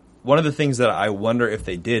 one of the things that I wonder if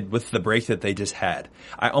they did with the break that they just had,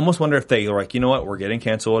 I almost wonder if they were like, you know what, we're getting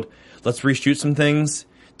canceled. Let's reshoot some things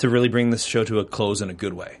to really bring this show to a close in a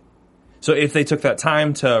good way. So if they took that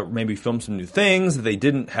time to maybe film some new things that they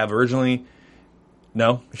didn't have originally,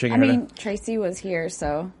 no? You're shaking I your mean, head? Tracy was here,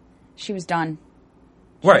 so she was done.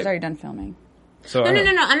 She Right. was already done filming. So, No.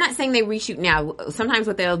 I'm not saying they reshoot now. Sometimes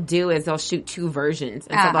what they'll do is they'll shoot two versions,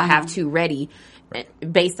 and so they'll have two ready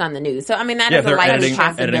based on the news. So I mean that Yeah, is they're a likely editing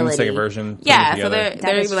possibility. the second version, put Yeah, it so together. they're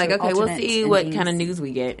That is be like, true. okay, we'll Alternate see what endings. kind of news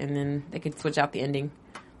we get, and then they could switch out the ending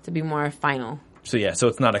to be more final. So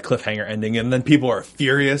it's not a cliffhanger ending, and then people are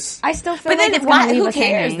furious. I still feel But like then it's going to leave who us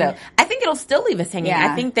cares hanging. though? I think it'll still leave us hanging.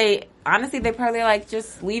 Yeah. I think they probably like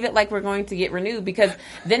just leave it like we're going to get renewed, because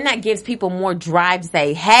then that gives people more drive to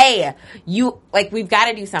say, hey, we've got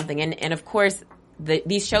to do something. And of course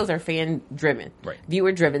these shows are fan driven, Right.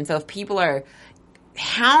 viewer driven. So if people are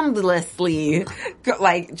houndlessly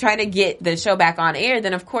like trying to get the show back on air,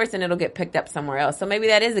 then of course then it'll get picked up somewhere else. So maybe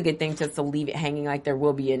that is a good thing, just to leave it hanging like there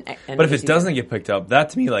will be an But if it doesn't get picked up,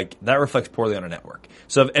 that to me, like, that reflects poorly on a network.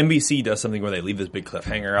 So if NBC does something where they leave this big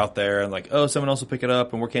cliffhanger out there and like, oh, someone else will pick it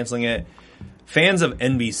up and we're canceling it, fans of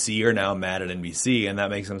NBC are now mad at NBC, and that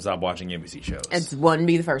makes them stop watching NBC shows. it wouldn't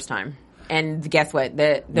be the first time. And guess what?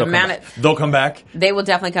 The They'll come back. They will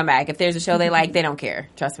definitely come back. If there's a show they like, they don't care.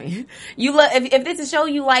 Trust me. If it's a show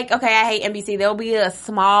you like, okay, I hate NBC, there'll be a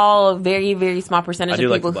small, very, very small percentage I do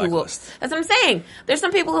of like people the who will. Blacklist. That's what I'm saying. There's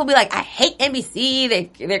some people who'll be like, I hate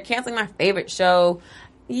NBC. They're canceling my favorite show.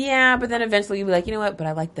 Yeah, but then eventually you'll be like, you know what? But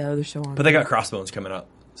I like the other show on. But they got Crossbones coming up.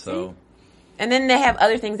 So And then they have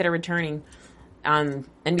other things that are returning on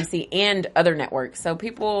NBC and other networks. So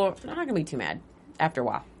people are not going to be too mad after a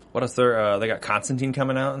while. what else? They got Constantine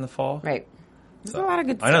coming out in the fall. Right. There's a lot of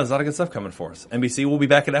good I know there's a lot of good stuff coming for us. NBC, we'll be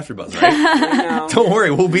back at AfterBuzz, right? Don't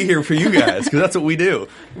worry, we'll be here for you guys because that's what we do.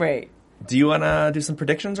 Right. Do you want to do some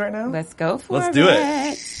predictions right now? Let's go for it. Let's do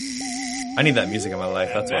it. I need that music in my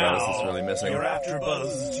life. That's what I was just really missing. Your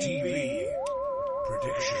AfterBuzz TV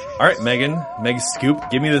prediction. All right, Meg Scoop.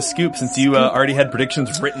 Give me the scoop since you already had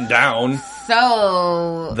predictions written down.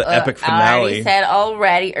 So, the epic I finale. already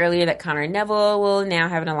said earlier that Connor and Neville will now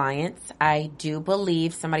have an alliance. I do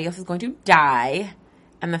believe somebody else is going to die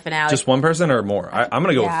in the finale. Just one person or more? I'm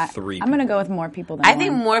going to go with 3 I'm going to go with more people than I one.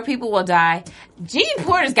 think more people will die. Gene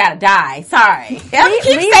Porter's got to die. Sorry. I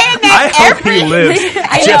keep saying I that hope he lives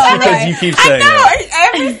I just know, because right? you keep saying I know.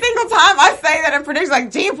 that. Every single time I say that in predictions,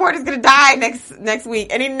 like Gene Porter's going to die next week,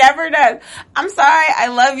 and he never does. I'm sorry. I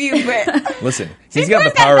love you, but Listen, Gene he's got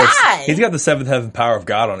the Porter's gotta power. die. He's got the 7th heaven power of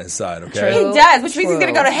God on his side. Okay. He does, which means he's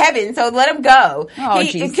going to go to heaven, so let him go. Oh,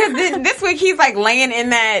 jeez. Because this week he's like laying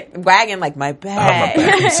in that wagon like, my Oh, my bag.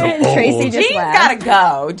 back is so old. Tracy just Gene's laughed.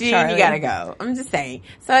 gotta go. Gene, Charlie. you gotta go. I'm just saying.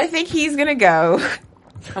 So I think he's gonna go,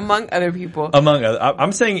 among other people. Among other,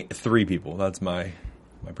 I'm saying 3 people. That's my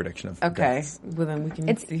prediction of Okay, deaths. well then we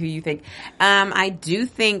can see who you think. I do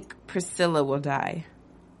think Priscilla will die.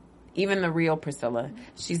 Even the real Priscilla,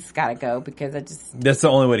 she's gotta go because That's the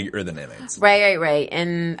only way to get rid of the nanites. Right.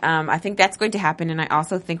 And I think that's going to happen. And I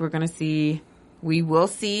also think we will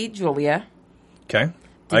see Julia. Okay.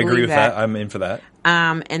 I agree believe with that. I'm in for that.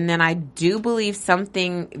 And then I do believe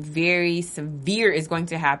something very severe is going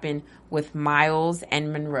to happen with Miles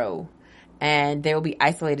and Monroe. And they will be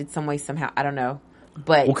isolated some way, somehow. I don't know.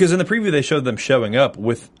 But Well, because in the preview they showed them showing up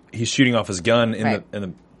with he's shooting off his gun in Right.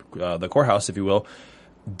 the courthouse, if you will.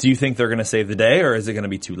 Do you think they're going to save the day, or is it going to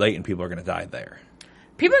be too late and people are going to die there?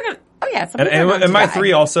 people are going to... Oh, yeah. Some people are going And to my die.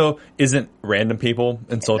 3 also isn't random people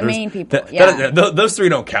and soldiers. main people, Those 3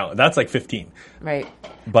 don't count. That's like 15. Right.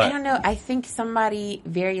 But I don't know. I think somebody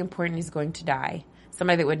very important is going to die.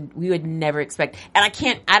 Somebody that we would never expect. And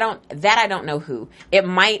I don't know who. It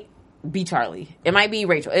might be Charlie. It might be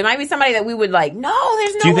Rachel. It might be somebody that we would like, no,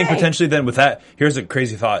 there's no way. Do you think potentially then with that, here's a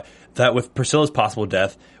crazy thought, that with Priscilla's possible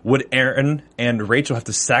death, would Aaron and Rachel have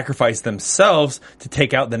to sacrifice themselves to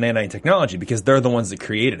take out the nanite technology because they're the ones that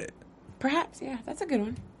created it? Perhaps, yeah. That's a good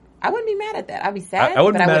one. I wouldn't be mad at that. I'd be sad. I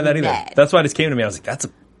wouldn't but be mad at that wouldn't be either. mad. That's why it just came to me. I was like, that's a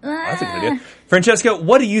good idea. Francesca,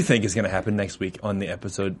 what do you think is going to happen next week on the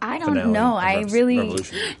episode I don't finale know. of I really-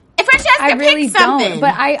 Revolution? If Francesca I really picked something. don't,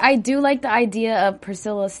 but I do like the idea of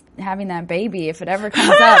Priscilla having that baby if it ever comes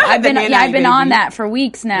up. I've been nanite on baby. that for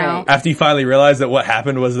weeks now. Right. After you finally realize that what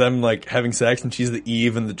happened was them like having sex and she's the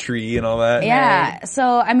Eve and the tree and all that. Yeah.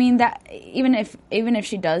 So I mean that even if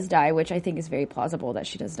she does die, which I think is very plausible that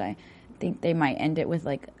she does die, I think they might end it with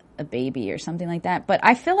like a baby or something like that. But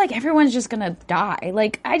I feel like everyone's just gonna die.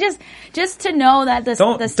 Like I just to know that the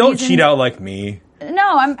Don't season, cheat out like me. No,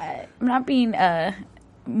 I'm not being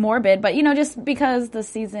morbid, but just because the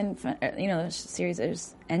season, the series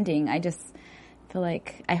is ending, I just feel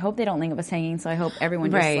like I hope they don't leave us hanging. So I hope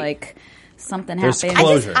everyone just Right. like something There's happens.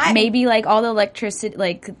 closure. Maybe like all the electricity,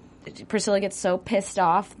 like Priscilla gets so pissed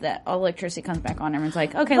off that all the electricity comes back on. Everyone's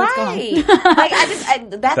like, okay, let's go home. Right.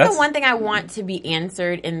 Like that's the one thing I want to be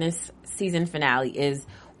answered in this season finale is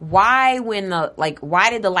why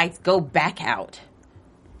did the lights go back out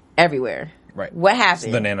everywhere? Right. What happened?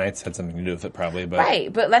 So the nanites had something to do with it probably, but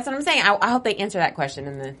Right, but that's what I'm saying. I hope they answer that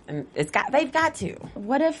question, and they've got to.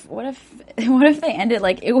 What if they ended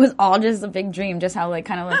like it was all just a big dream? Just how like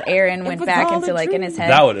kind of like Aaron went was back all into a like in dream. his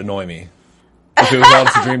head. that would annoy me. If it was all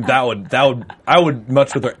just a dream, I would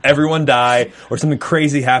much rather everyone die or something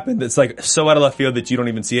crazy happen that's like so out of left field that you don't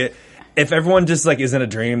even see it. If everyone just like is in a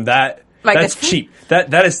dream, that's the- cheap.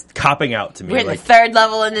 That is copping out to me. We're in Like, the third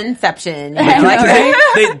level in Inception.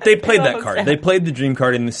 they played that card. They played the dream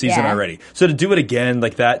card in the season Yeah. already. So to do it again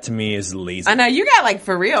like that to me is lazy. I know you got like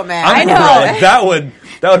for real, man. I'm know. like, that would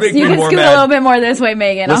make You me can more scoot mad. a little bit more this way,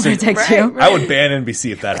 Megan. Listen, I'll protect right, you. right. I would ban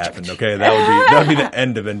NBC if that happened. Okay, that would be the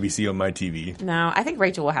end of NBC on my TV. No, I think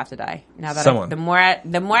Rachel will have to die. Now that Someone. the more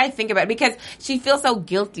I think about it, because she feels so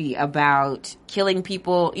guilty about killing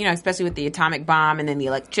people, especially with the atomic bomb and then the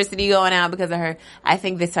electricity going out because of her. I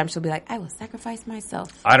think this time she'll be like, I will sacrifice myself.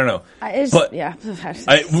 I don't know, It's, but yeah. we're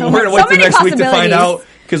gonna wait till next week to find out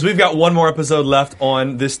because we've got one more episode left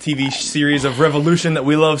on this TV series of Revolution that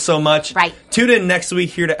we love so much. Right. Tune in next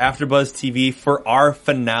week here to AfterBuzz TV for our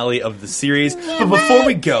finale of the series. But before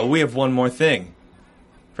we go, we have one more thing.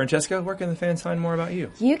 Francesca, where can the fans find more about you?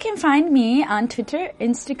 You can find me on Twitter,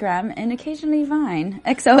 Instagram, and occasionally Vine.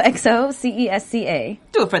 XOXOCESCA.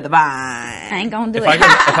 Do it for the vine. I ain't gonna do If it.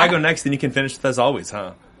 I go next, then you can finish with as always,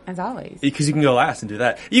 huh? As always. Because you can go last and do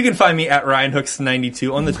that. You can find me at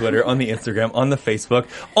RyanHooks92 on the Twitter, on the Instagram, on the Facebook,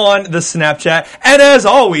 on the Snapchat. And as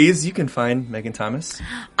always, you can find Megan Thomas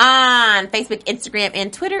on Facebook, Instagram,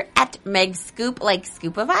 and Twitter at Meg Scoop, like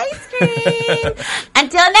scoop of ice cream.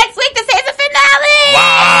 Until next week, this is the finale.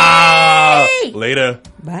 Wow! Later.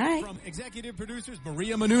 Bye. From executive producers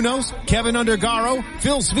Maria Menounos, Kevin Undergaro,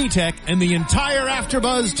 Phil Svitek, and the entire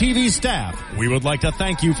AfterBuzz TV staff, we would like to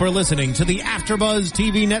thank you for listening to the AfterBuzz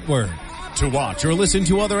TV network. To watch or listen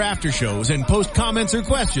to other after shows and post comments or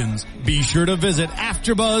questions, be sure to visit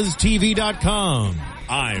AfterBuzzTV.com.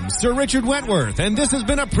 I'm Sir Richard Wentworth, and this has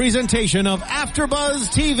been a presentation of AfterBuzz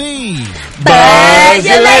TV. Buzz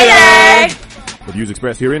you later! The views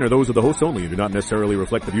expressed herein are those of the hosts only and do not necessarily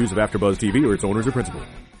reflect the views of AfterBuzz TV or its owners or principals.